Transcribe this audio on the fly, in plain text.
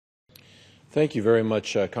Thank you very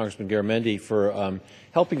much, Congressman Garamendi, for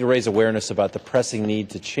helping to raise awareness about the pressing need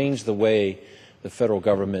to change the way the federal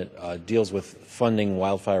government deals with funding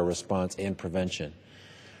wildfire response and prevention.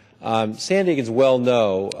 San Diegans well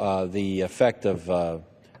know the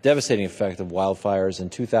devastating effect of wildfires in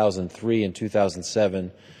 2003 and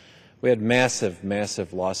 2007. We had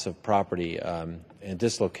massive loss of property and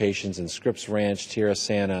dislocations in Scripps Ranch, Tierra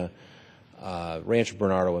Santa, Rancho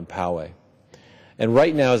Bernardo, and Poway. And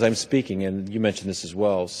right now, as I'm speaking, and you mentioned this as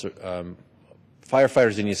well,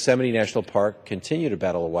 firefighters in Yosemite National Park continue to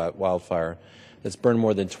battle a wildfire that's burned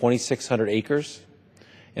more than 2,600 acres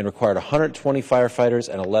and required 120 firefighters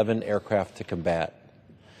and 11 aircraft to combat.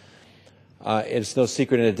 It's no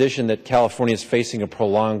secret, in addition, that California is facing a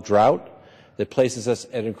prolonged drought that places us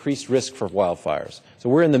at increased risk for wildfires. So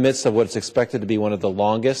we're in the midst of what's expected to be one of the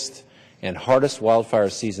longest and hardest wildfire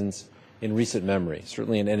seasons in recent memory,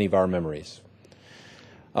 certainly in any of our memories.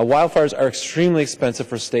 Wildfires are extremely expensive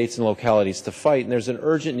for states and localities to fight, and there's an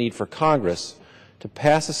urgent need for Congress to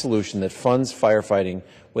pass a solution that funds firefighting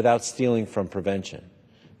without stealing from prevention,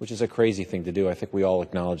 which is a crazy thing to do. I think we all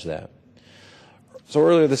acknowledge that. So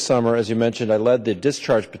earlier this summer, as you mentioned, I led the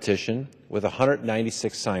discharge petition with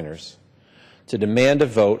 196 signers to demand a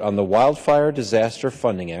vote on the Wildfire Disaster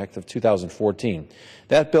Funding Act of 2014.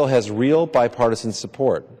 That bill has real bipartisan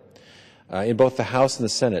support in both the House and the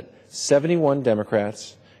Senate. 71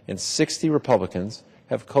 Democrats and 60 Republicans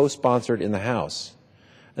have co-sponsored in the House,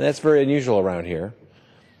 and that's very unusual around here,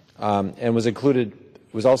 and was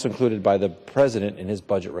also included by the President in his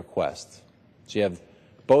budget request. So you have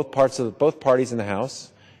both parties in the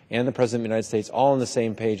House and the President of the United States all on the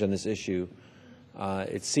same page on this issue.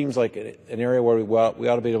 It seems like an area where we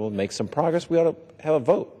ought to be able to make some progress. We ought to have a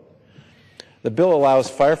vote. The bill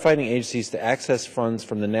allows firefighting agencies to access funds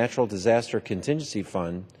from the Natural Disaster Contingency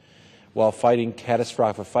Fund while fighting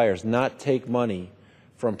catastrophic fires, not take money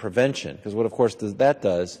from prevention, because what, of course, that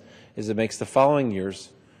does is it makes the following year's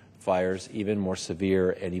fires even more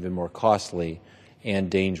severe and even more costly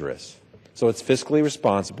and dangerous. So it's fiscally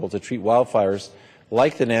responsible to treat wildfires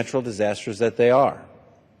like the natural disasters that they are,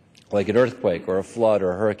 like an earthquake or a flood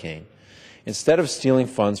or a hurricane. Instead of stealing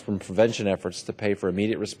funds from prevention efforts to pay for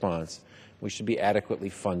immediate response, we should be adequately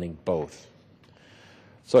funding both.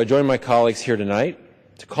 So I join my colleagues here tonight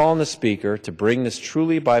to call on the Speaker to bring this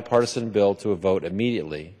truly bipartisan bill to a vote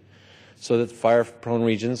immediately so that fire-prone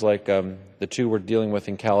regions like the two we're dealing with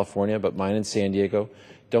in California, but mine in San Diego,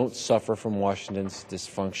 don't suffer from Washington's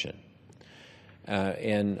dysfunction.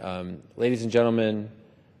 Ladies and gentlemen,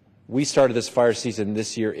 we started this fire season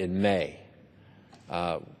this year in May.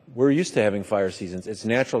 We're used to having fire seasons. It's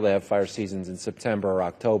natural to have fire seasons in September or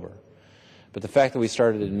October. But the fact that we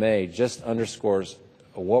started in May just underscores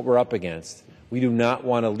what we're up against. We do not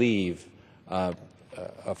want to leave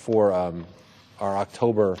for our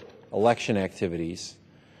October election activities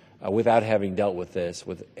without having dealt with this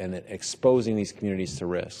and exposing these communities to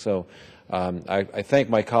risk. So I thank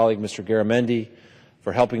my colleague, Mr. Garamendi,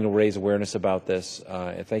 for helping to raise awareness about this.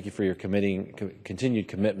 And thank you for your continued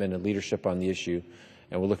commitment and leadership on the issue.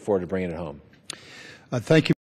 And we look forward to bringing it home. Thank you.